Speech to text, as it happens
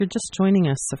you're just joining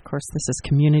us, of course, this is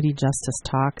Community Justice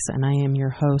Talks, and I am your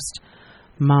host,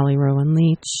 Molly Rowan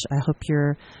Leach. I hope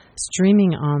you're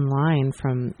streaming online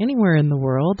from anywhere in the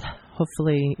world.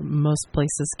 Hopefully, most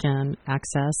places can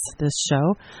access this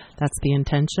show. That's the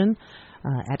intention.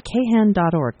 At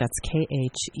khen.org. That's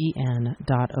khen.org.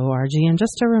 And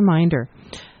just a reminder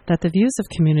that the views of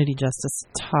Community Justice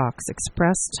Talks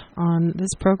expressed on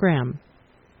this program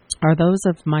are those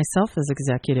of myself as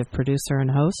executive producer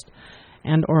and host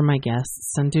and or my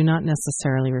guests, and do not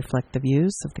necessarily reflect the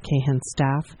views of the KHEN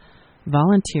staff,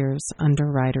 volunteers,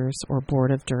 underwriters, or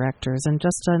board of directors. And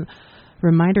just a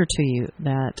reminder to you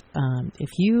that if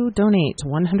you donate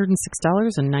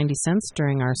 $106.90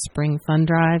 during our spring fund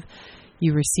drive,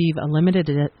 you receive a limited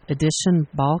edition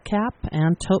ball cap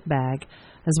and tote bag,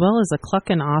 as well as a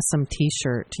Cluckin' Awesome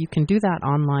t-shirt. You can do that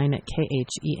online at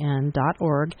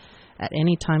khen.org at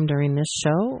any time during this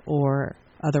show or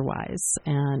otherwise.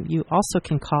 And you also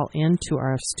can call in to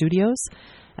our studios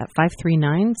at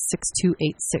 539-6286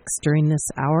 during this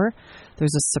hour.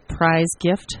 There's a surprise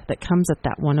gift that comes at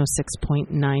that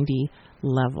 106.90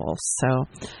 level. So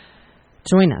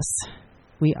join us.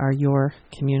 We are your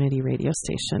community radio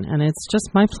station. And it's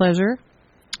just my pleasure,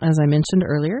 as I mentioned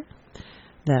earlier,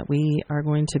 that we are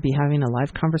going to be having a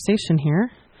live conversation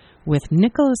here with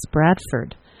Nicholas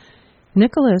Bradford.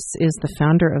 Nicholas is the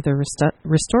founder of the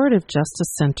Restorative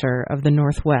Justice Center of the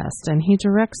Northwest, and he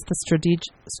directs the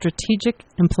strategic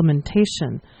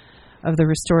implementation of the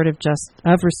restorative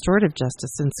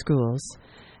justice in schools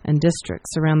and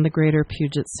districts around the greater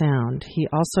Puget Sound. He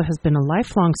also has been a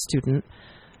lifelong student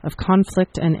of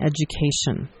conflict and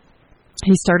education.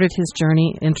 He started his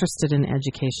journey interested in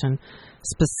education,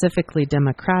 specifically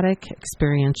democratic,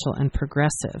 experiential, and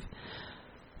progressive.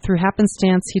 Through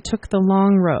happenstance, he took the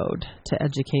long road to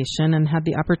education and had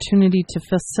the opportunity to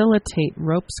facilitate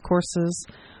ropes courses,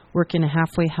 work in a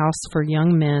halfway house for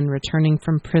young men returning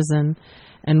from prison,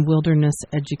 and wilderness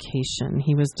education.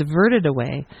 He was diverted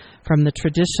away from the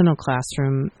traditional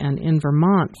classroom and in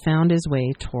Vermont found his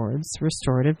way towards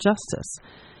restorative justice.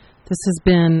 This has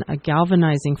been a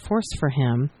galvanizing force for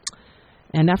him.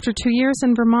 And after 2 years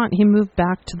in Vermont, he moved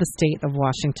back to the state of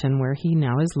Washington, where he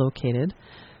now is located.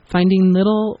 Finding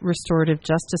little restorative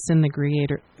justice in the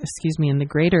greater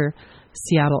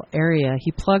Seattle area,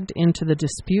 he plugged into the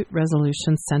dispute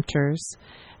resolution centers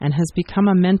and has become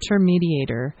a mentor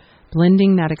mediator,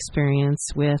 blending that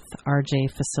experience with RJ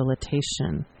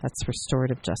facilitation. That's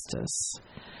restorative justice.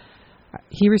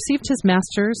 He received his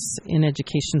master's in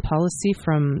education policy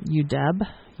from UW,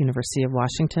 University of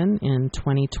Washington, in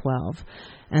 2012.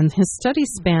 And his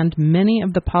studies spanned many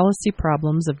of the policy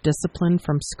problems of discipline,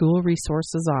 from school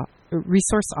resource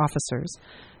officers,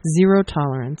 zero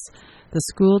tolerance, the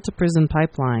school-to-prison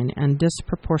pipeline, and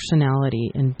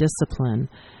disproportionality in discipline.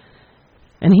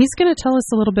 And he's going to tell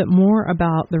us a little bit more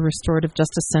about the Restorative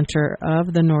Justice Center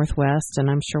of the Northwest, and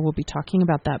I'm sure we'll be talking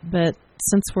about that. But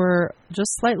since we're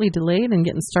just slightly delayed in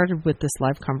getting started with this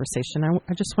live conversation,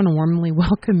 I just want to warmly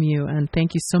welcome you, and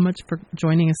thank you so much for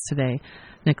joining us today,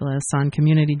 Nicholas, on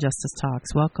Community Justice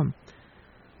Talks. Welcome.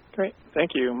 Great.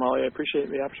 Thank you, Molly. I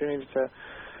appreciate the opportunity to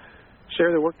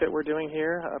share the work that we're doing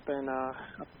here up in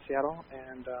Seattle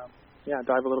and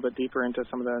dive a little bit deeper into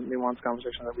some of the nuanced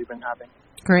conversations that we've been having.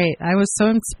 Great. I was so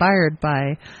inspired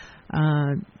by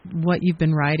what you've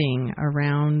been writing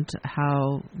around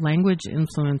how language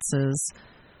influences,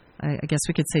 I guess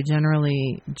we could say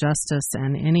generally, justice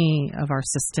and any of our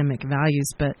systemic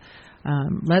values. But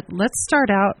let's start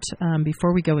out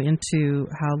before we go into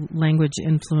how language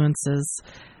influences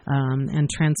and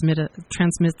transmits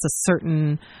a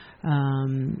certain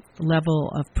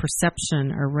level of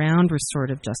perception around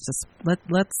restorative justice.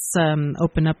 Let's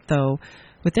open up, though,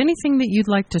 with anything that you'd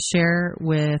like to share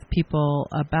with people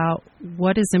about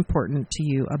what is important to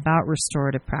you about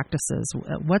restorative practices.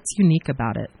 What's unique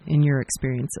about it in your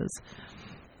experiences?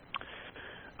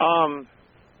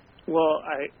 Well,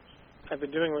 I've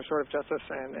been doing restorative justice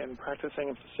and practicing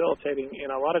and facilitating in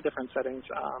a lot of different settings,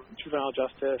 juvenile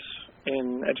justice,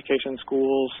 in education,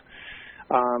 schools,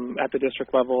 at the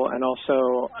district level, and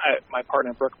also my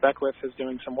partner Brooke Beckwith is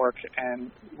doing some work and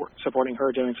supporting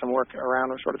her doing some work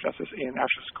around restorative justice in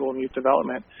after school and youth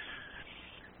development.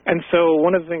 And so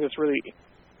one of the things that's really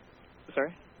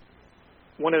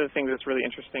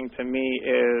interesting to me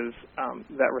is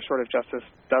that restorative justice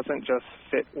doesn't just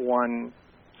fit one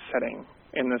setting,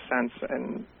 in the sense,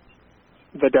 and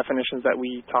the definitions that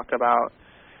we talk about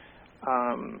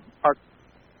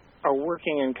are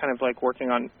working and kind of like working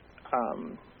on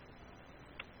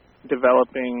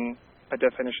developing a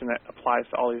definition that applies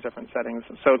to all these different settings.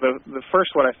 So the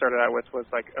first what I started out with was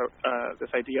like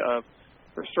this idea of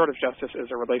restorative justice is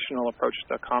a relational approach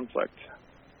to conflict.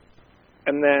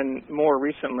 And then more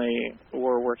recently,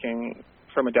 we're working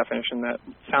from a definition that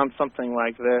sounds something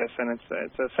like this, and it's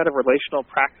a set of relational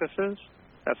practices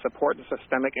that support the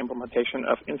systemic implementation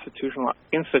of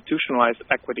institutionalized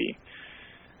equity.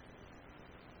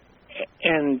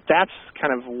 And that's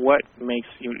kind of what makes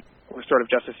restorative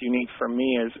justice unique for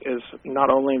me is not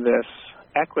only this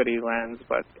equity lens,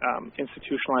 but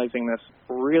institutionalizing this,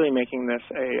 really making this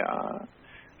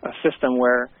a system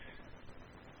where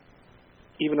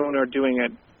even when we're doing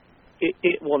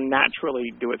it will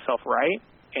naturally do itself right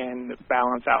and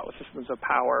balance out systems of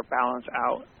power,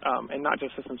 and not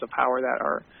just systems of power that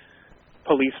are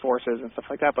police forces and stuff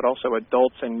like that, but also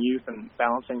adults and youth, and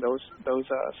balancing those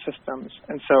systems.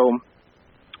 And so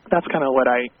that's kind of what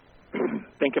I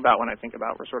think about when I think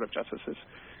about restorative justice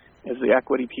is the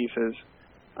equity pieces,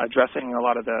 addressing a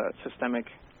lot of the systemic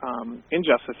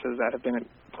injustices that have been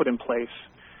put in place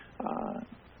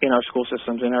in our school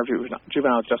systems, in our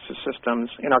juvenile justice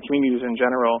systems, in our communities in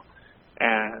general.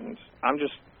 And I'm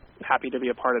just happy to be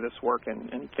a part of this work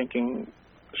and thinking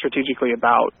strategically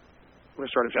about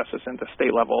restorative justice at the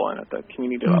state level and at the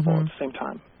community level at the same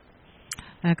time.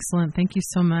 Excellent. Thank you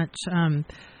so much.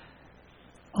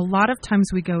 A lot of times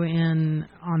we go in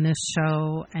on this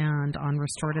show and on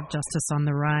Restorative Justice on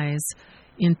the Rise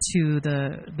into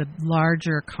the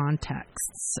larger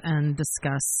contexts and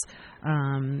discuss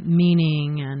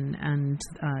meaning and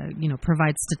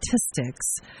provide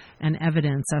statistics and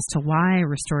evidence as to why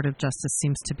restorative justice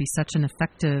seems to be such an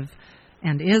effective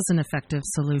and is an effective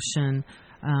solution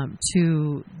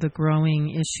to the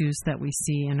growing issues that we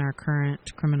see in our current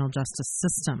criminal justice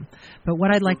system. But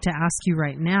what I'd like to ask you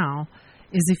right now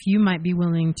is if you might be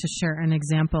willing to share an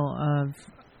example of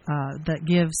that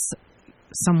gives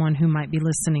someone who might be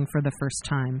listening for the first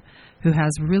time, who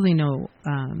has really no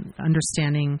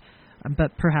understanding,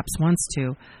 but perhaps wants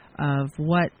to, of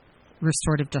what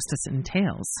restorative justice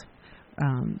entails.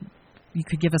 You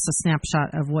could give us a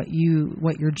snapshot of what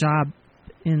your job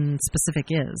in specific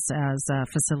is as a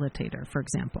facilitator, for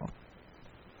example.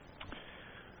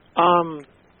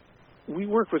 We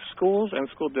work with schools and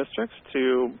school districts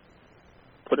to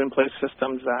put in place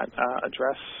systems that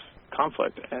address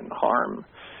conflict and harm.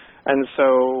 And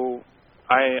so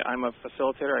I'm a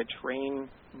facilitator. I train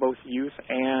both youth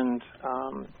and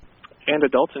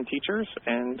adults and teachers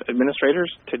and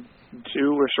administrators to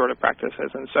do restorative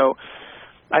practices. And so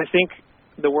I think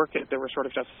the work at the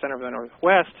Restorative Justice Center of the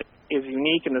Northwest is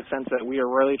unique in the sense that we are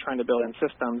really trying to build in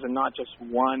systems and not just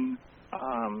one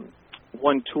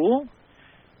tool.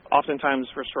 Oftentimes,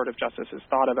 restorative justice is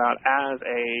thought about as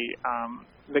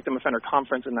a victim offender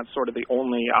conference, and that's sort of the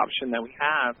only option that we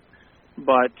have.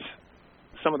 But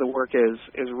some of the work is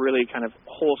really kind of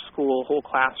whole school, whole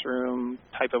classroom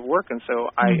type of work. And so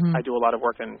I do a lot of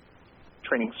work in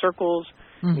training circles,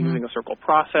 using a circle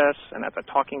process, and that's a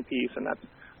talking piece,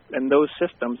 and those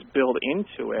systems build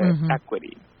into it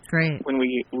equity. Great. When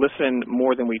we listen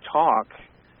more than we talk,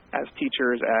 as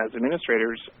teachers, as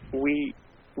administrators, we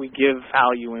give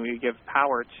value and we give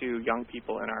power to young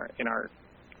people in our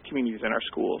communities, in our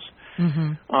schools.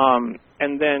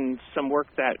 And then some work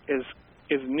that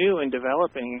is new and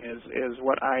developing is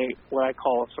what I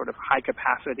call sort of high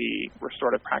capacity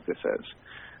restorative practices,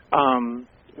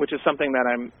 which is something that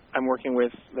I'm working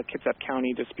with the Kitsap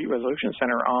County Dispute Resolution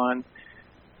Center on.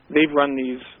 They've run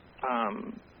these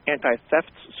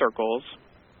anti-theft circles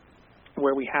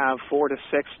where we have 4 to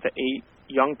 6 to 8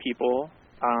 young people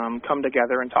come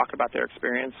together and talk about their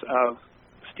experience of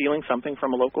stealing something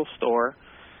from a local store.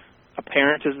 A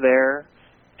parent is there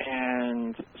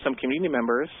and some community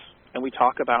members, and we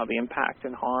talk about the impact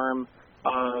and harm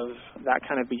of that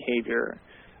kind of behavior.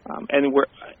 And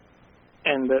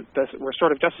the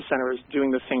Restorative Justice Center is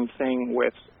doing the same thing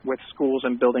with schools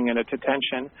and building in a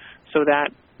detention so that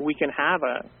we can have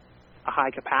a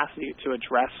high capacity to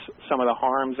address some of the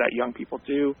harms that young people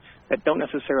do that don't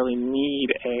necessarily need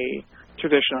a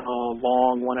traditional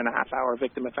long 1.5-hour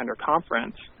victim offender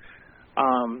conference.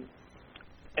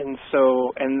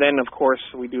 And then of course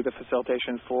we do the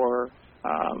facilitation for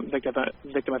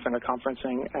victim offender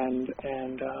conferencing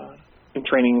and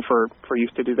training for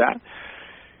youth to do that.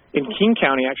 In King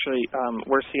County, actually,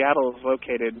 where Seattle is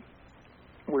located,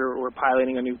 we're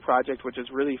piloting a new project which is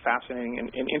really fascinating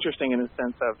and interesting in the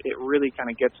sense of it really kind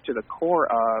of gets to the core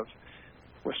of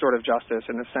restorative justice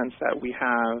in the sense that we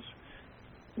have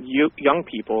young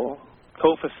people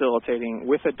co-facilitating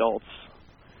with adults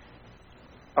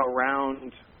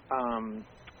around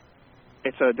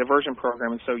it's a diversion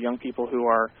program, and so young people who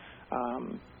are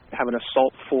have an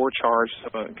assault 4 charge, so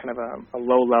kind of a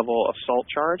low-level assault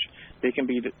charge, they can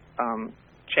be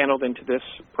channeled into this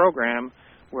program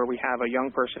where we have a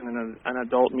young person and an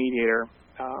adult mediator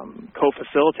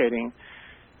co-facilitating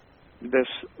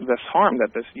this harm that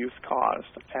this youth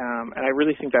caused. And I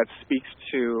really think that speaks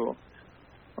to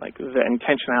like the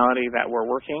intentionality that we're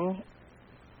working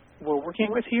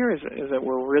with here is that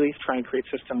we're really trying to create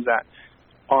systems that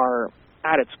are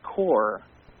at its core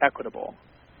equitable.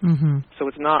 Mm-hmm. So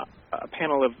it's not a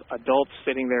panel of adults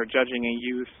sitting there judging a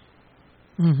youth.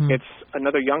 Mm-hmm. It's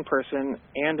another young person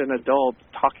and an adult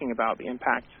talking about the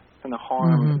impact and the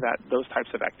harm that those types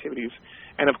of activities.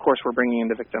 And of course, we're bringing in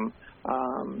the victim.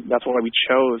 That's why we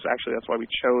chose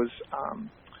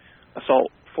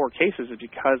assault for cases, is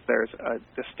because there's a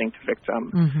distinct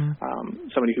victim,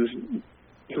 somebody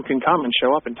who can come and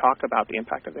show up and talk about the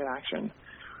impact of that action.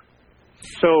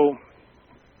 So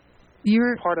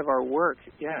part of our work,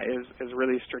 is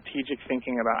really strategic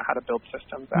thinking about how to build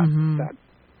systems that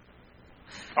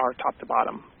are top to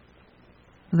bottom.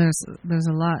 There's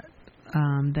a lot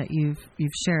that you've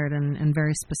shared, and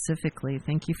very specifically,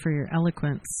 thank you for your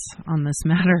eloquence on this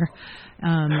matter.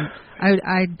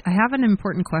 I have an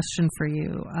important question for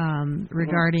you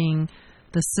regarding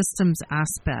the systems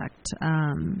aspect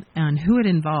and who it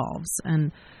involves.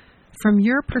 And from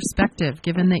your perspective,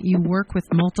 given that you work with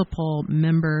multiple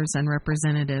members and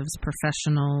representatives,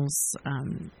 professionals,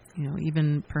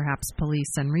 even perhaps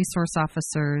police and resource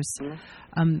officers,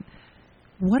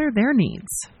 what are their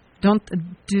needs? Don't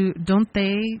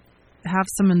they have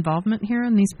some involvement here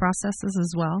in these processes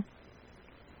as well?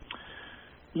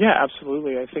 Yeah,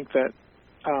 absolutely. I think that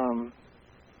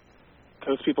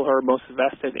those people who are most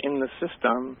vested in the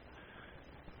system,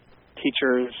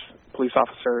 teachers, police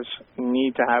officers,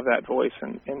 need to have that voice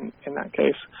in that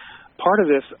case. Part of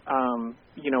this,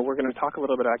 we're going to talk a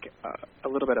little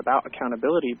bit about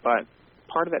accountability, but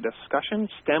part of that discussion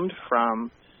stemmed from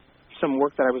some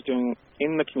work that I was doing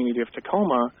in the community of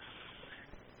Tacoma,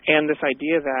 and this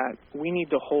idea that we need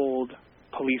to hold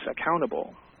police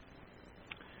accountable.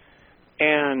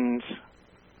 And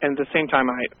at the same time,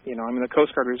 I'm in the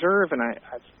Coast Guard Reserve, and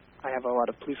I have a lot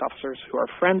of police officers who are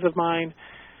friends of mine,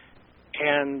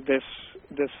 and this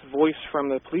voice from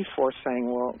the police force saying,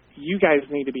 well, you guys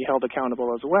need to be held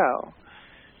accountable as well.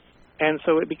 And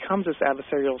so it becomes this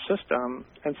adversarial system.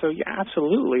 And so, yeah,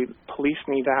 absolutely, police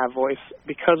need to have voice,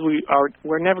 because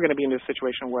we're never going to be in a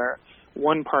situation where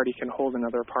one party can hold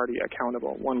another party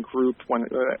accountable, one group,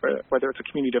 whether it's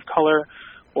a community of color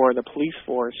or the police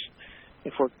force.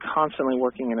 If we're constantly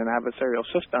working in an adversarial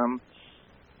system,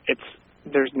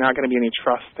 there's not going to be any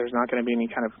trust. There's not going to be any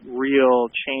kind of real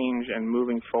change and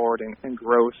moving forward and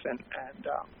growth and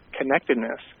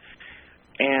connectedness.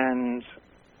 And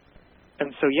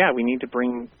so, yeah, we need to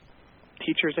bring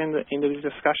teachers into these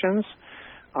discussions.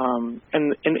 And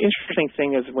the interesting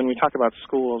thing is, when we talk about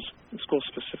schools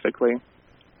specifically,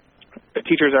 the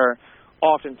teachers are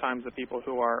oftentimes the people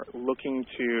who are looking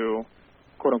to,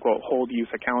 quote unquote, hold youth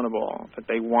accountable, that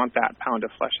they want that pound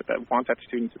of flesh, that they want that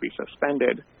student to be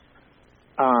suspended.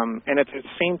 And at the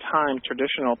same time,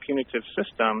 traditional punitive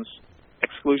systems,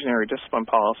 exclusionary discipline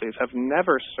policies, have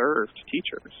never served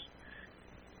teachers,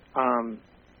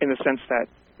 in the sense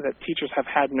that teachers have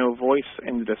had no voice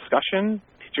in the discussion.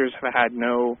 Teachers have had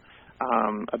no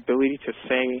ability to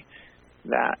say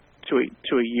that to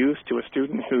a youth, to a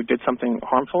student who did something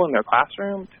harmful in their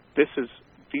classroom,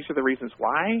 these are the reasons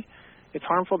why it's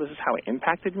harmful. This is how it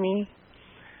impacted me.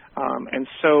 And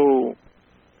so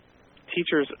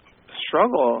teachers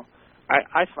struggle.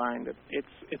 I find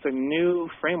it's a new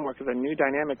framework, it's a new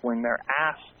dynamic when they're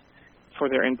asked for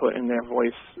their input and their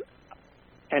voice,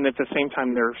 and at the same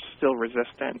time they're still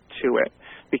resistant to it,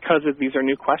 because these are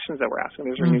new questions that we're asking.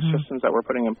 These are new systems that we're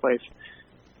putting in place.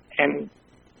 And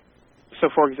so,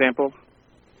 for example,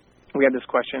 we had this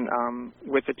question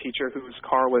with a teacher whose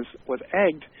car was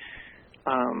egged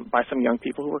by some young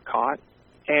people who were caught,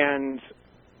 and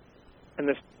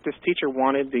this teacher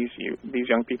wanted these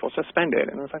young people suspended.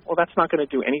 And I was like, well, that's not going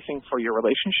to do anything for your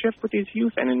relationship with these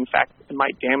youth, and in fact, it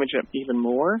might damage it even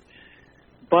more.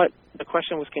 But the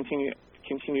question was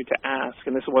continued to ask,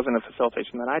 and this wasn't a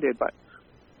facilitation that I did, but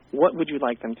what would you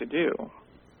like them to do?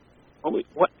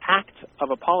 What act of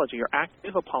apology or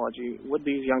active apology would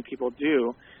these young people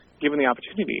do given the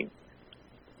opportunity?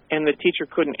 And the teacher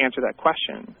couldn't answer that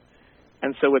question.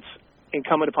 And so it's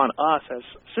incumbent upon us as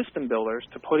system builders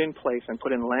to put in place and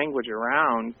put in language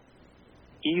around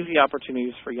easy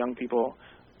opportunities for young people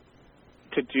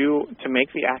to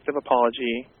make the act of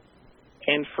apology,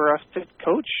 and for us to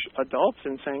coach adults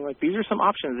in saying, like, these are some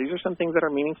options. These are some things that are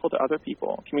meaningful to other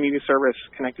people. Community service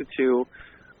connected to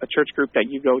a church group that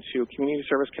you go to. Community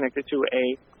service connected to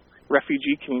a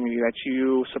refugee community that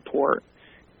you support.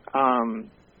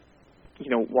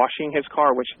 washing his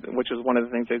car, which is one of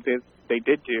the things they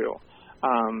did do,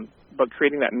 but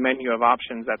creating that menu of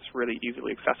options that's really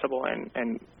easily accessible,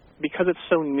 and because it's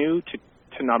so new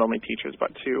to not only teachers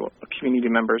but to community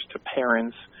members, to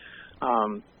parents,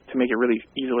 to make it really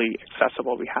easily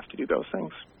accessible, we have to do those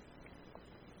things.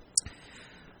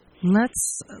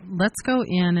 Let's go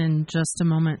in just a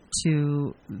moment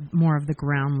to more of the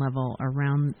ground level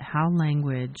around how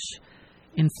language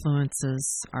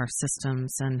influences our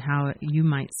systems and how you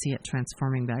might see it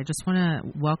transforming. But I just want to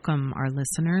welcome our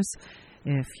listeners.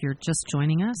 If you're just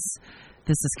joining us,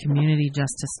 this is Community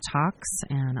Justice Talks,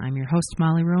 and I'm your host,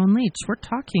 Molly Rowan Leach. We're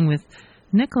talking with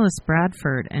Nicholas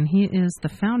Bradford, and he is the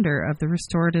founder of the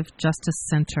Restorative Justice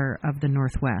Center of the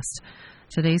Northwest.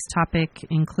 Today's topic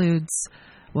includes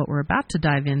what we're about to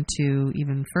dive into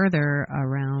even further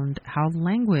around how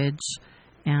language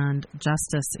and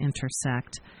justice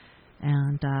intersect.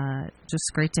 And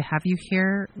just great to have you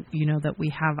here. You know that we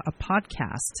have a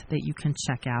podcast that you can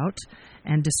check out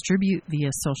and distribute via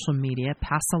social media,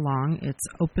 pass along. It's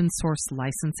open source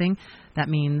licensing. That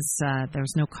means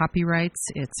there's no copyrights.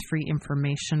 It's free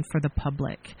information for the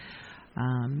public.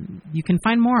 You can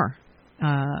find more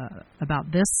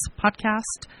about this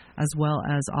podcast as well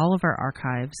as all of our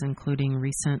archives, including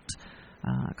recent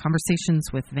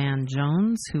conversations with Van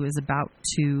Jones, who is about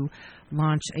to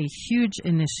launch a huge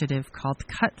initiative called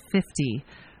Cut 50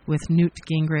 with Newt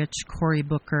Gingrich, Cory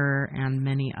Booker, and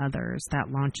many others.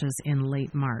 That launches in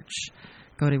late March.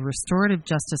 Go to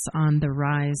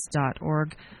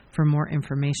restorativejusticesontherise.org for more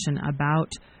information about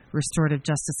restorative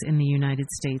justice in the United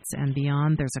States and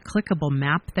beyond. There's a clickable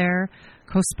map there,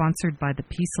 co-sponsored by the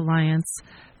Peace Alliance.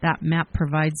 That map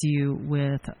provides you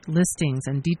with listings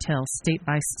and details state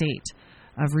by state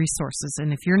of resources.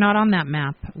 And if you're not on that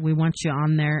map, we want you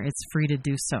on there. It's free to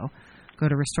do so. Go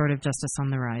to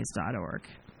restorativejusticesontherise.org.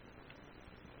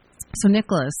 So,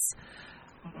 Nicholas,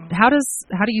 how do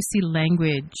you see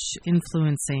language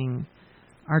influencing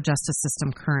our justice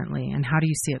system currently, and how do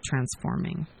you see it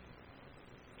transforming?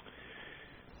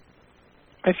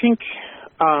 I think,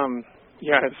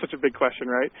 it's such a big question,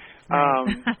 right?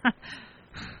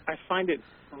 I find it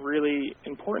really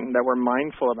important that we're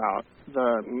mindful about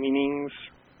the meanings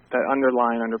that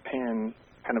underpin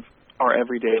kind of our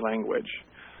everyday language,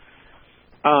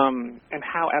 and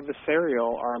how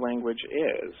adversarial our language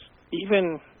is.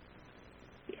 Even,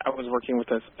 I was working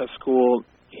with a school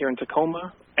here in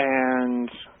Tacoma, and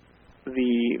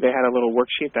they had a little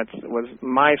worksheet that was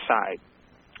my side.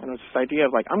 And it was this idea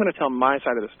of, I'm going to tell my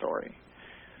side of the story.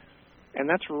 And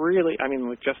that's really,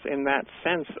 just in that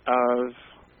sense of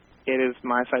it is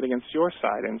my side against your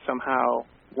side, and somehow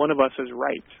one of us is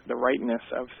right, the rightness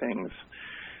of things,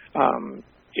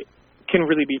 it can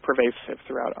really be pervasive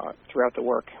throughout the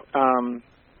work.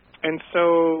 And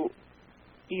so,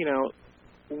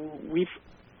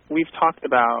 we've talked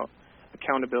about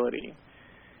accountability,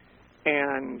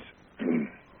 and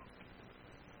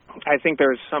I think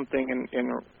there's something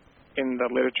in the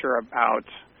literature about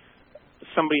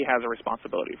somebody has a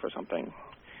responsibility for something.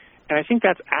 And I think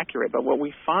that's accurate, but what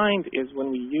we find is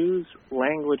when we use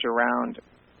language around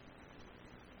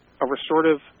a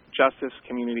restorative justice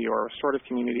community or a restorative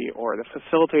community, or the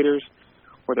facilitators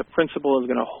or the principal is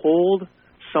going to hold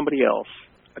somebody else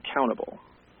accountable,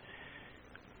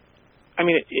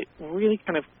 it really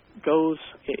kind of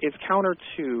it's counter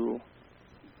to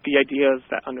the ideas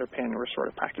that underpin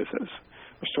restorative practices,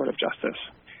 restorative justice,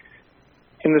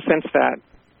 in the sense that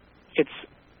it's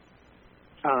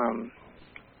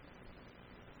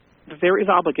there is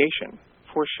obligation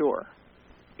for sure,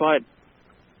 but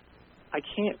I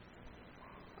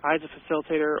as a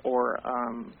facilitator or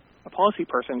a policy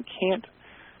person, can't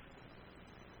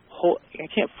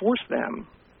force them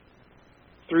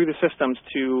through the systems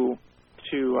to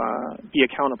be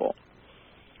accountable.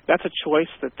 That's a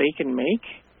choice that they can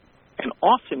make, and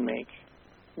often make,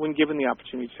 when given the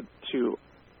opportunity to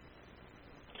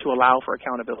allow for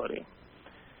accountability.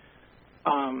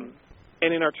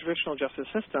 And in our traditional justice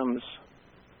systems,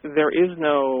 there is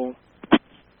no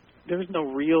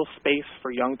real space for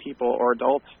young people or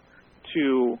adults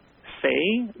to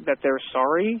say that they're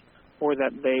sorry or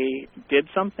that they did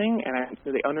something and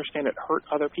they understand it hurt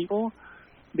other people,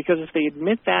 because if they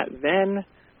admit that, then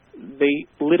they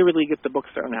literally get the book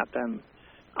thrown at them.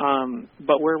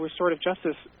 But where restorative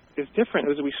justice is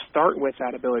different is we start with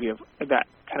that ability of that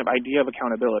kind of idea of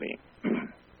accountability.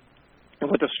 And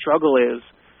what the struggle is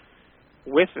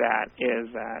with that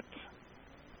is that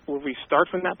when we start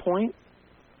from that point,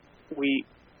 we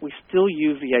still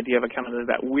use the idea of accountability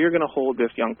that we're going to hold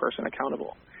this young person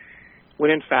accountable,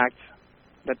 when in fact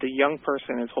that the young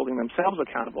person is holding themselves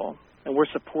accountable, and we're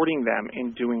supporting them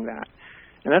in doing that.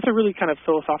 And that's a really kind of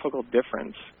philosophical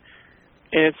difference.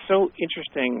 And it's so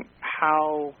interesting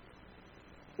how,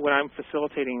 when I'm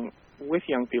facilitating with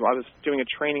young people, I was doing a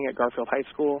training at Garfield High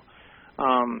School,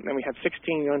 and we had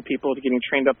 16 young people getting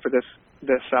trained up for this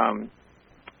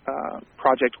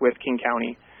project with King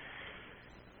County.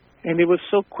 And it was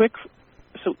so quick,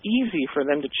 so easy for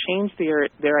them to change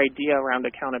their idea around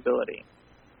accountability.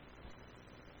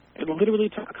 It literally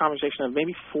took a conversation of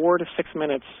maybe 4 to 6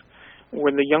 minutes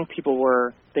when the young people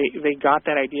they got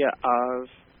that idea of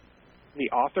the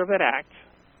author of that act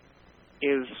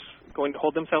is going to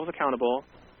hold themselves accountable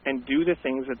and do the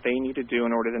things that they need to do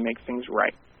in order to make things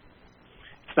right.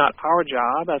 It's not our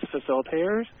job as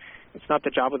facilitators. It's not the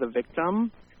job of the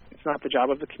victim. It's not the job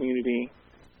of the community.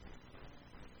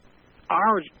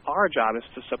 Our job is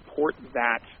to support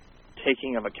that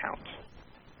taking of account.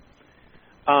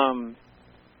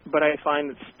 But I find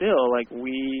that still, like,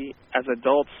 we as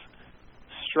adults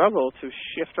struggle to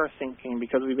shift our thinking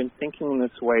because we've been thinking in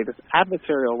this way, this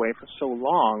adversarial way, for so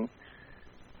long.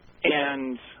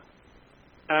 And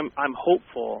I'm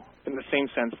hopeful in the same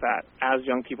sense that as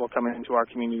young people come into our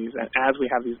communities and as we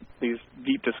have these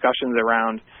deep discussions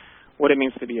around what it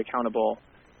means to be accountable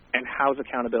and how's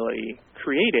accountability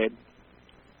created,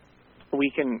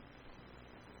 we can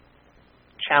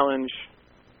challenge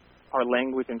our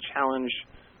language and challenge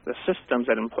the systems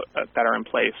that are in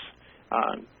place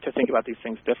to think about these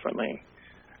things differently.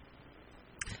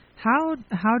 How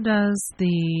does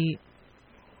the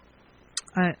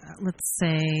let's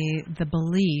say the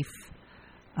belief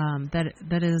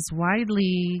that is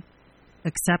widely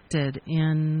accepted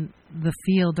in the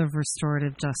field of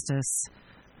restorative justice,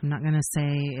 I'm not going to say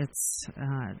it's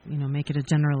make it a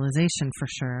generalization for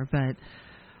sure, but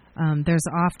there's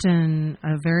often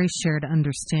a very shared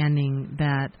understanding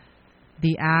that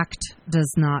the act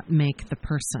does not make the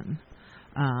person,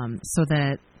 so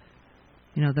that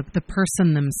the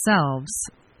person themselves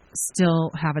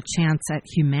still have a chance at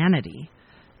humanity,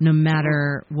 no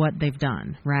matter what they've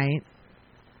done, right?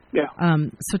 Yeah.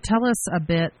 So tell us a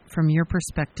bit from your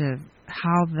perspective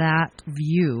how that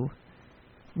view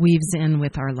weaves in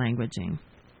with our languaging.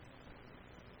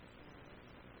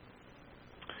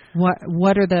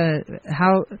 What are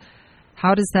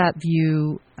how does that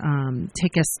view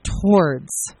take us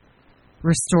towards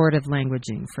restorative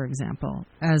languaging, for example,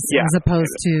 as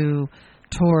opposed to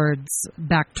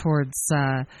back towards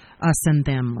us and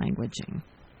them languaging?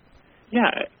 Yeah,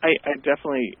 I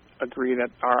definitely agree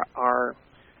that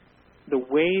the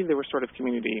way the restorative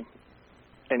community,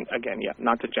 and again,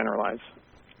 not to generalize,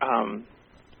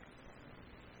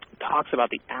 talks about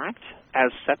the act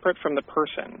as separate from the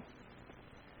person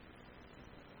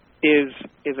is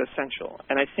essential.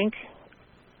 And I think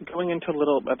going into a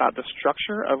little about the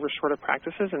structure of restorative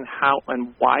practices and how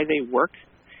and why they work,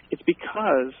 it's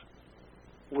because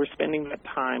we're spending that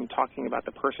time talking about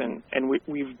the person, and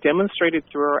we've demonstrated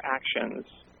through our actions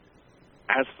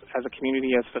as a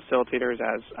community, as facilitators,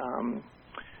 as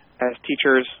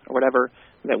teachers or whatever,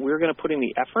 that we're going to put in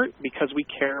the effort because we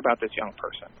care about this young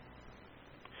person.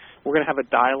 We're going to have a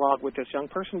dialogue with this young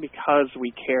person because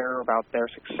we care about their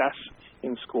success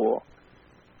in school.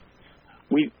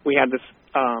 We had this,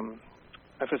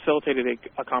 I facilitated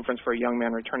a conference for a young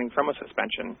man returning from a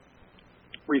suspension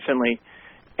recently,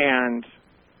 and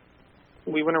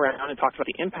we went around and talked about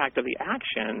the impact of the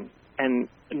action, and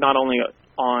not only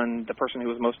on the person who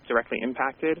was most directly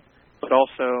impacted, but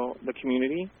also the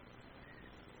community.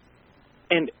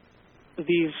 And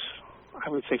these, I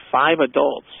would say, 5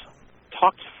 adults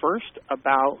talked first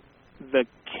about the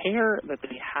care that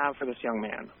they have for this young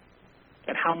man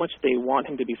and how much they want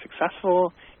him to be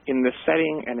successful in this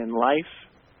setting and in life,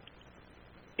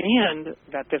 and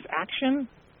that this action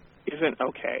isn't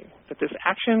okay, that this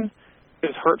action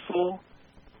is hurtful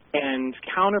and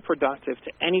counterproductive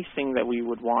to anything that we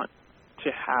would want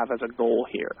to have as a goal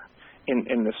here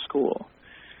in this school.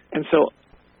 And so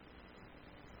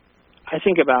I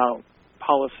think about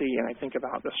policy and I think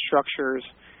about the structures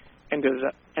and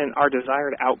our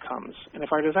desired outcomes. And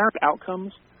if our desired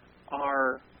outcomes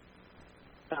are,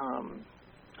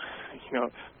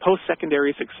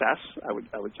 post-secondary success, I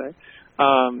would say,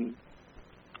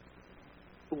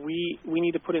 we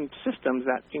need to put in systems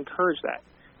that encourage that.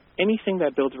 Anything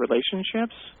that builds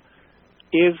relationships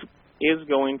is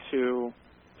going to,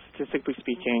 statistically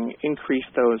speaking, increase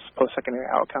those post-secondary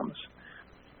outcomes.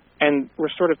 And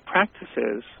restorative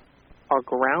practices are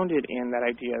grounded in that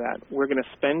idea that we're going to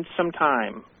spend some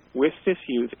time with this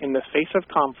youth in the face of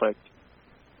conflict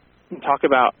and talk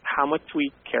about how much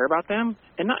we care about them,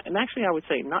 and actually I would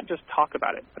say not just talk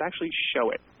about it, but actually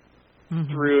show it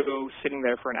through sitting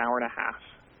there for an hour and a half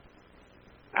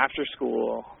after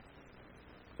school,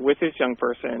 with this young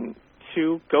person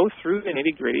to go through the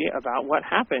nitty-gritty about what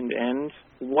happened and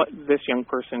what this young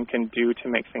person can do to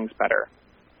make things better.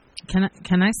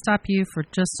 Can I stop you for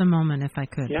just a moment, if I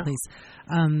could, yeah. please?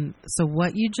 So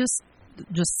what you just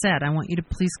said, I want you to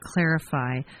please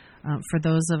clarify for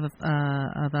those of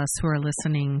us who are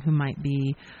listening who might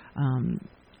be,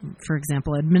 for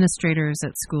example, administrators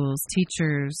at schools,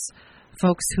 teachers,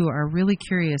 folks who are really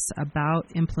curious about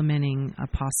implementing a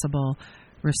possible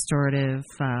restorative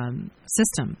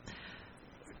system.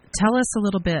 Tell us a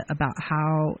little bit about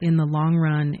how, in the long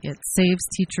run, it saves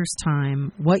teachers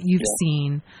time, what you've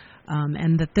seen,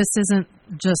 and that this isn't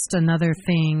just another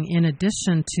thing in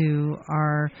addition to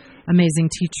our amazing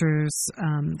teachers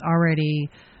already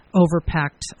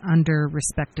overpacked under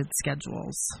respected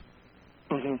schedules.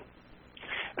 Mm-hmm.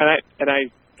 And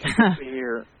I completely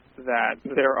hear that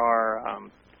there are,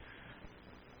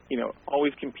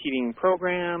 always competing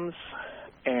programs,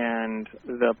 and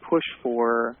the push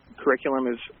for curriculum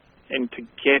and to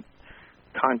get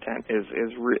content is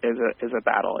a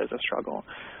battle, is a struggle.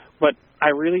 But I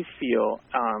really feel,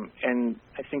 and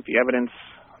I think the evidence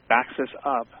backs this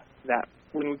up, that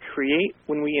when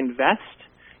we invest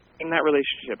in that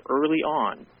relationship early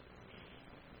on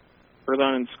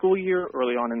in the school year,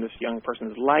 early on in this young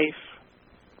person's life,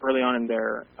 early on in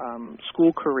their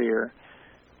school career,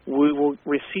 we will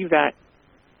receive that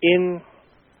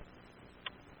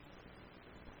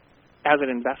as an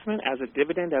investment, as a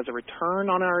dividend, as a return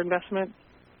on our investment,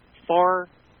 far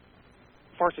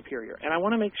superior. And I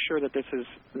want to make sure that this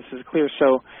is clear.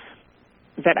 So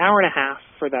that hour and a half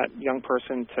for that young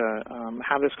person to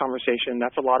have this conversation,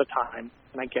 that's a lot of time,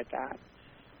 and I get that.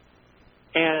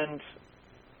 And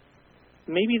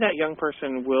maybe that young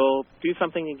person will do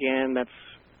something again that's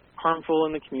harmful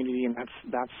in the community, and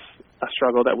that's a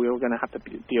struggle that we're going to have to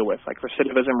deal with. Like,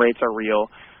 recidivism rates are real.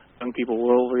 Young people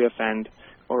will reoffend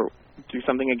or do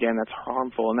something again that's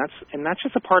harmful, and that's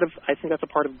just I think that's a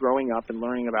part of growing up and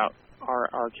learning about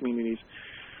our communities.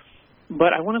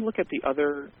 But I want to look at the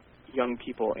other young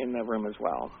people in the room as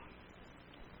well.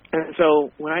 And so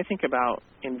when I think about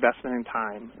investment in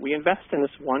time, we invest in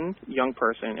this one young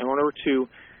person in order to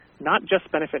not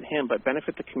just benefit him, but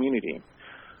benefit the community.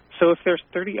 So if there's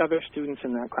 30 other students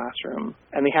in that classroom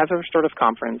and they have a restorative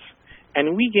conference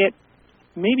and we get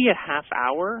maybe a half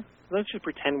hour, let's just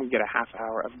pretend we get a half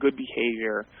hour of good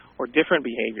behavior or different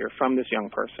behavior from this young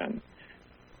person.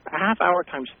 A half hour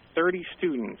times 30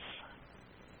 students,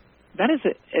 that is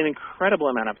an incredible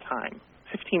amount of time,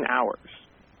 15 hours.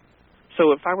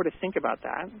 So if I were to think about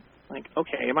that, like,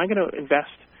 okay, am I going to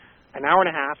invest an hour and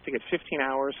a half to get 15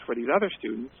 hours for these other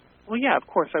students? Well, yeah, of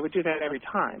course, I would do that every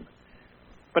time.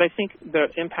 But I think the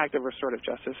impact of restorative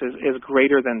justice is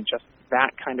greater than just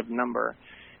that kind of number.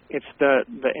 It's the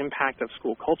impact of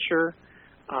school culture,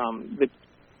 the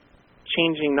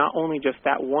changing not only just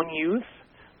that one youth,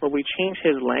 but we change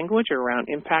his language around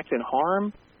impact and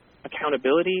harm,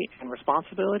 accountability and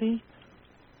responsibility.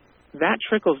 That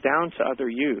trickles down to other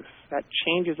youth. That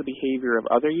changes the behavior of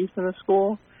other youth in the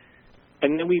school.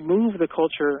 And then we move the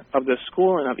culture of the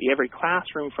school and of every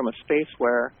classroom from a space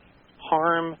where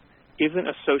harm isn't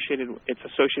associated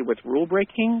with rule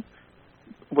breaking.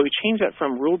 We change that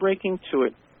from rule breaking to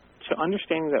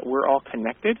understanding that we're all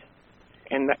connected.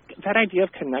 And that idea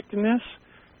of connectedness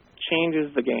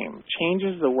changes the game,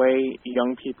 changes the way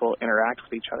young people interact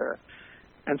with each other.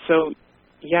 And so,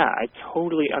 yeah, I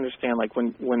totally understand, like,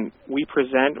 when we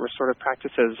present restorative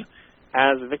practices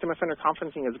as victim offender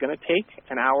conferencing is going to take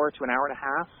an hour to an hour and a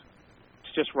half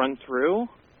to just run through,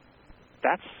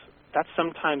 that's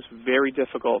sometimes very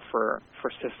difficult for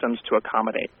systems to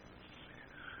accommodate.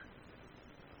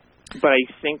 But I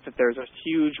think that there's a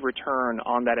huge return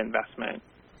on that investment,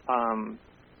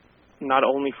 not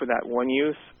only for that one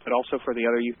youth, but also for the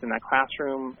other youth in that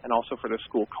classroom and also for the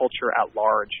school culture at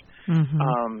large.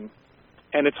 Mm-hmm.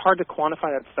 And it's hard to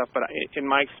quantify that stuff, but in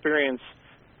my experience,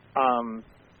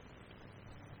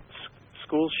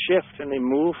 schools shift and they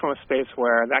move from a space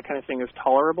where that kind of thing is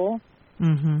tolerable,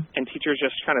 mm-hmm. and teachers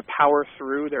just kind of power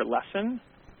through their lesson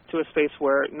to a space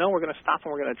where, no, we're going to stop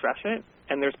and we're going to address it.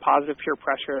 And there's positive peer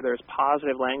pressure. There's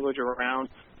positive language around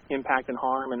impact and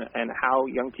harm and how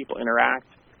young people interact.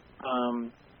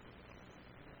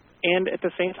 And at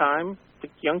the same time,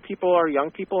 young people are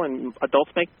young people, and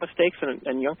adults make mistakes,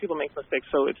 and young people make mistakes.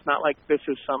 So it's not like this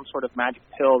is some sort of magic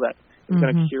pill that is mm-hmm.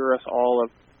 going to cure us all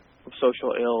of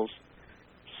social ills.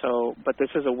 So, but this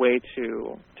is a way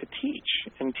to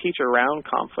teach around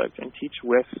conflict and teach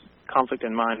with conflict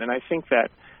in mind. And I think that,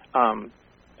 and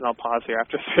I'll pause here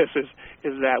after this,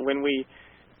 is that when we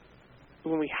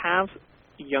have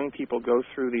young people go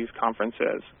through these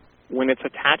conferences, when it's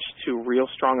attached to real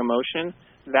strong emotion,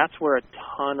 that's where a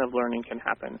ton of learning can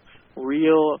happen.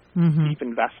 Real deep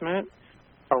investment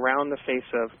around the face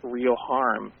of real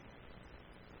harm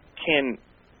can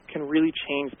really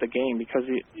change the game, because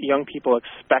the young people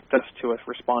expect us to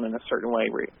respond in a certain way.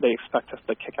 They expect us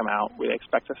to kick them out. They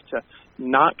expect us to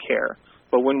not care.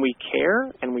 But when we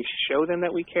care and we show them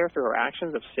that we care through our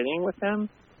actions of sitting with them,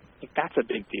 that's a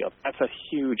big deal. That's a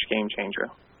huge game changer.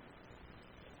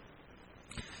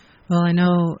 Well, I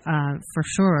know for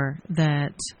sure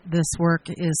that this work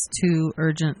is too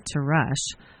urgent to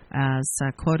rush, as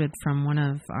quoted from one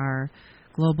of our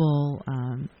global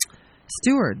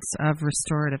stewards of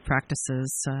restorative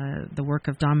practices. The work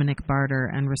of Dominic Barter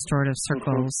and Restorative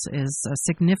Circles is a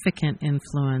significant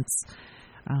influence,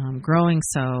 growing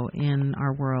so in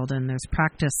our world, and there's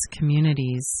practice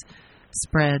communities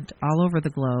spread all over the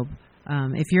globe.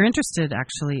 If you're interested,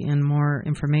 actually, in more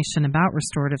information about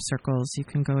Restorative Circles, you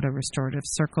can go to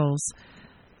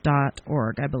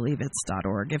restorativecircles.org. I believe it's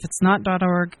 .org. If it's not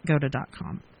 .org, go to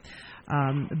 .com.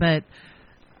 But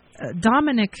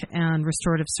Dominic and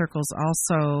Restorative Circles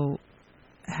also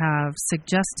have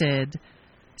suggested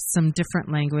some different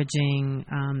languaging,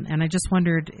 and I just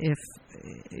wondered if,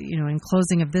 in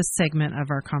closing of this segment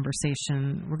of our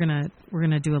conversation, we're gonna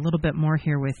do a little bit more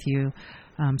here with you,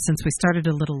 since we started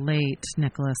a little late,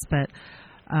 Nicholas. But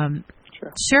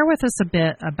Sure. Share with us a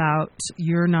bit about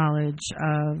your knowledge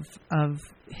of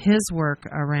his work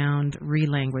around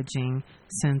relanguaging,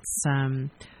 since I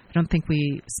don't think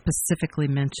we specifically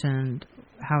mentioned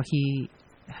how he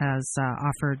has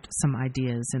offered some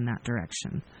ideas in that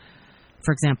direction.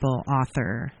 For example,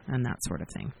 author and that sort of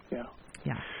thing. Yeah.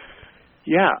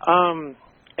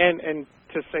 And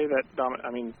to say that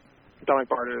Dominic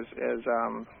Barter is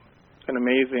an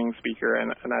amazing speaker,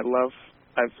 and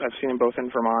I've seen him both in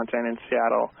Vermont and in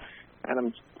Seattle, and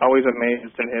I'm always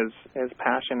amazed at his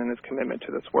passion and his commitment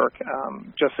to this work,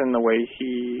 just in the way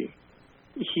he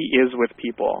is with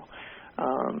people,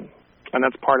 and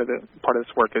that's part of this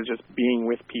work, is just being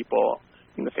with people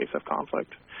in the face of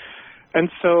conflict. And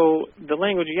so the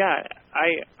language,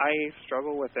 I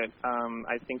struggle with it.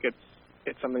 I think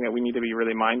it's something that we need to be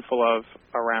really mindful of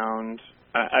around.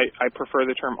 I prefer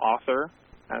the term author,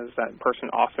 as that person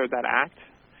authored that act.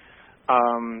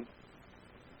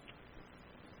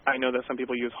 I know that some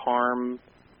people use harm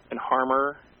and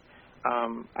harmer.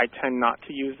 I tend not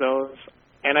to use those,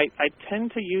 and I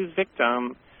tend to use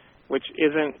victim, which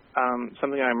isn't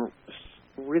something I'm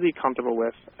really comfortable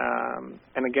with.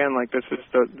 And again,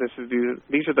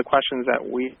 these are the questions that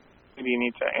we maybe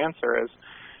need to answer: is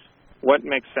what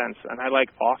makes sense? And I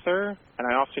like author, and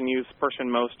I often use person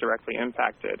most directly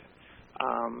impacted,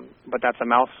 but that's a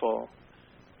mouthful.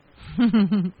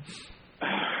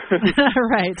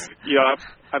 Right.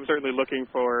 I'm certainly looking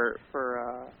for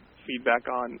feedback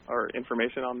on or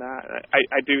information on that.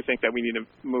 I do think that we need to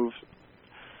move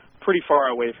pretty far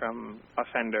away from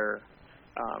offender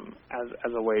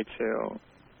as a way to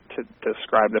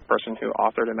describe the person who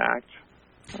authored an act.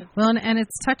 Well, and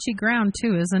it's touchy ground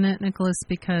too, isn't it, Nicholas?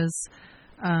 Because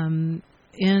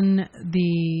in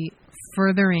the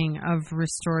furthering of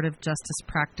restorative justice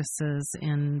practices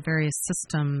in various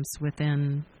systems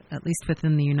at least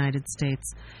within the United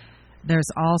States, there's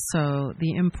also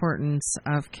the importance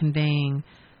of conveying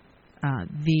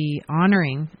the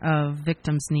honoring of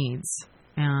victims' needs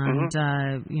and,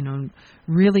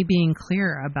 really being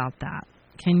clear about that.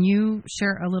 Can you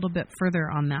share a little bit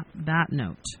further on that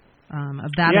note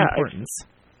of that importance?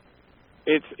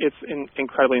 It's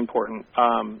incredibly important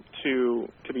to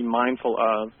be mindful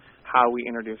of how we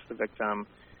introduce the victim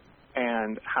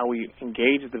and how we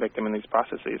engage the victim in these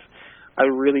processes. I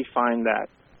really find that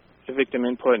victim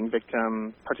input and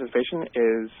victim participation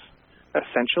is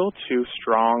essential to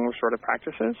strong restorative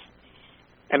practices.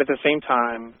 And at the same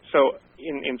time, so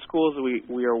in schools,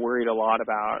 we are worried a lot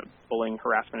about bullying,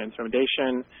 harassment, and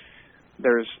intimidation.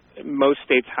 Most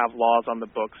states have laws on the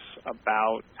books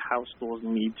about how schools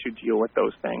need to deal with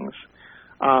those things.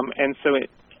 And so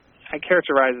I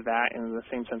characterize that in the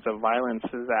same sense of violence,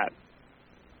 is that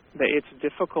it's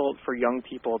difficult for young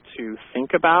people to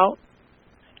think about.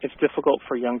 It's difficult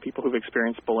for young people who've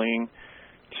experienced bullying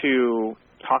to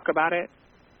talk about it.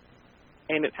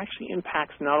 And it actually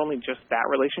impacts not only just that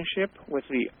relationship with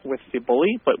the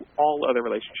bully, but all other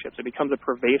relationships. It becomes a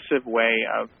pervasive way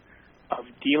of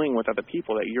dealing with other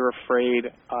people, that you're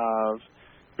afraid of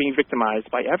being victimized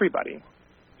by everybody,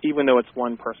 even though it's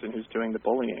one person who's doing the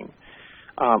bullying,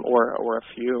 or a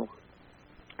few.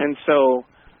 And so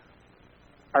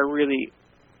I really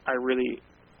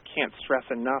can't stress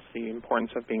enough the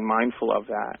importance of being mindful of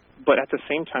that, but at the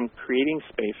same time creating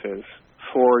spaces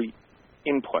for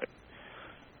input,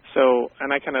 So,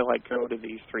 and I kind of like go to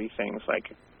these three things.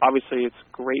 Like, obviously, it's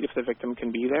great if the victim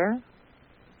can be there.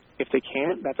 If they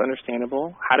can't, that's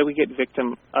understandable. How do we get a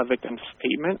victim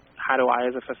statement? How do I,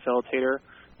 as a facilitator,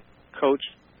 coach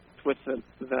with the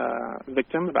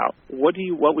victim about what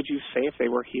would you say if they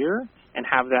were here, and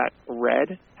have that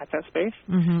read at that space?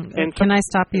 Mm-hmm. And can I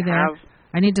stop you there?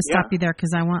 I need to stop you there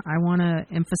because I want to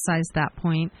emphasize that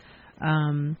point,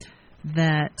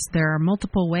 that there are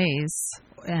multiple ways,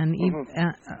 and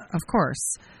of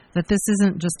course, that this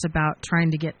isn't just about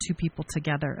trying to get two people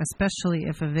together, especially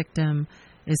if a victim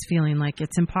is feeling like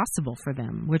it's impossible for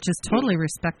them, which is totally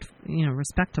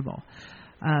respectable.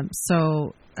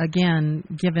 So again,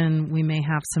 given we may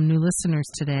have some new listeners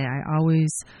today, I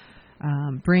always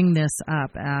bring this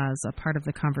up as a part of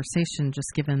the conversation, just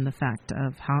given the fact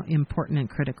of how important and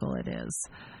critical it is.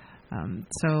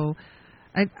 So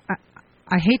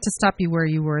I hate to stop you where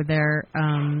you were there,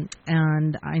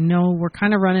 and I know we're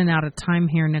kind of running out of time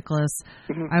here, Nicholas.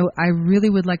 Mm-hmm. I really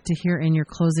would like to hear in your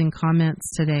closing comments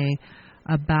today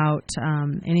about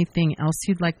anything else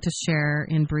you'd like to share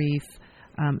in brief,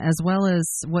 as well as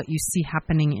what you see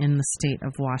happening in the state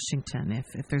of Washington,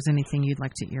 if there's anything you'd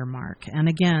like to earmark. And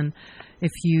again,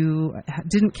 if you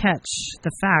didn't catch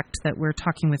the fact that we're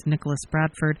talking with Nicholas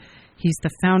Bradford, he's the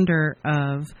founder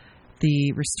of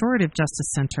the Restorative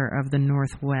Justice Center of the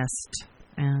Northwest.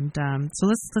 And so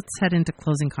let's head into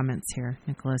closing comments here,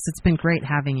 Nicholas. It's been great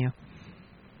having you.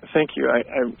 Thank you. I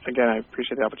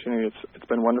appreciate the opportunity. It's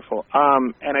been wonderful.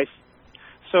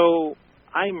 So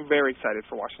I'm very excited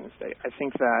for Washington State. I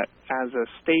think that as a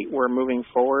state, we're moving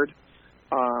forward,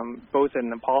 both in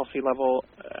the policy level,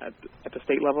 at the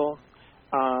state level,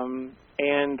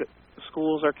 and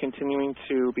schools are continuing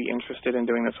to be interested in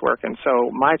doing this work. And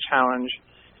so my challenge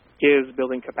is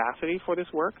building capacity for this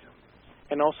work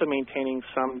and also maintaining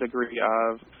some degree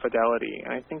of fidelity.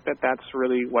 And I think that that's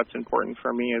really what's important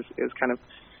for me is kind of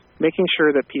making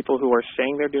sure that people who are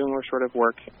saying they're doing restorative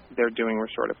work, they're doing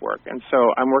restorative work. And so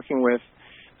I'm working with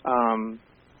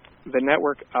the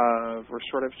network of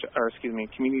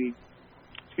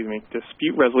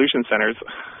dispute resolution centers,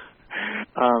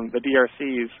 the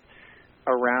DRCs,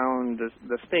 around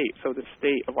the state. So the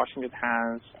state of Washington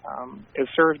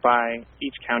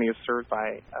each county is served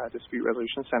by a dispute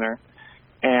resolution center,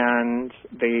 and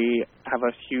they have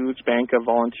a huge bank of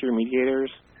volunteer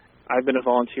mediators. I've been a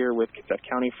volunteer with Kitsap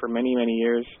County for many, many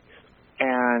years,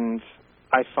 and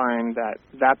I find that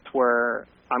that's where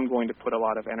I'm going to put a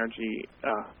lot of energy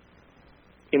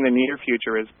in the near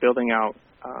future, is building out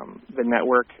the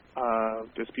network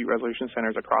of dispute resolution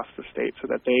centers across the state so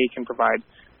that they can provide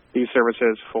these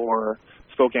services for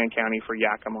Spokane County, for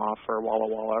Yakima, for Walla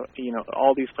Walla,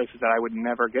 all these places that I would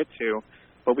never get to,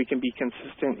 but we can be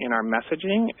consistent in our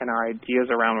messaging and our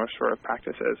ideas around restorative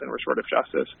practices and restorative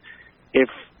justice if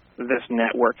this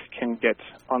network can get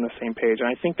on the same page. And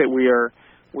I think that we are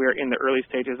in the early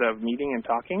stages of meeting and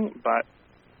talking, but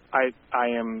I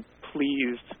am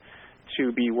pleased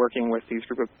to be working with these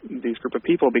group of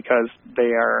people because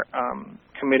they are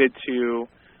committed to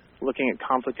looking at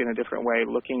conflict in a different way,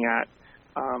 looking at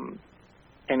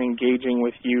and engaging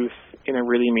with youth in a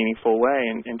really meaningful way,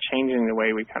 and changing the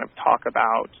way we kind of talk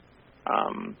about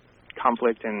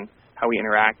conflict and how we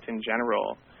interact in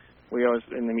general. We always,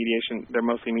 in the mediation, they're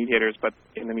mostly mediators, but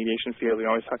in the mediation field, we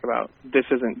always talk about this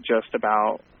isn't just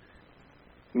about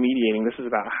mediating. This is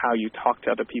about how you talk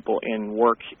to other people in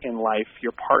work, in life,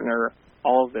 your partner,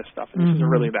 all of this stuff. And this is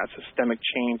really that systemic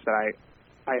change that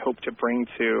I hope to bring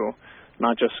to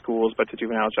not just schools, but to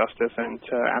juvenile justice and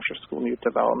to after-school youth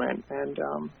development and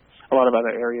a lot of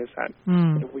other areas that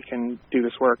we can do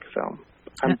this work. So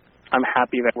I'm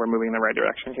happy that we're moving in the right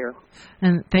direction here.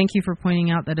 And thank you for pointing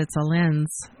out that it's a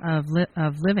lens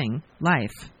of living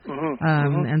life.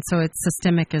 And so it's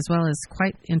systemic as well as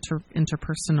quite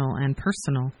interpersonal and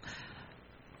personal.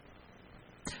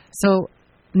 So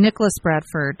Nicholas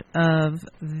Bradford of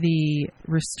the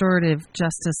Restorative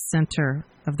Justice Center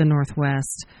of the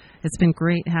Northwest, it's been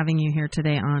great having you here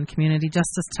today on Community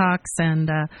Justice Talks, and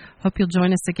hope you'll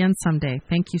join us again someday.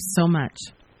 Thank you so much.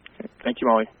 Okay. Thank you,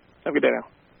 Molly. Have a good day now.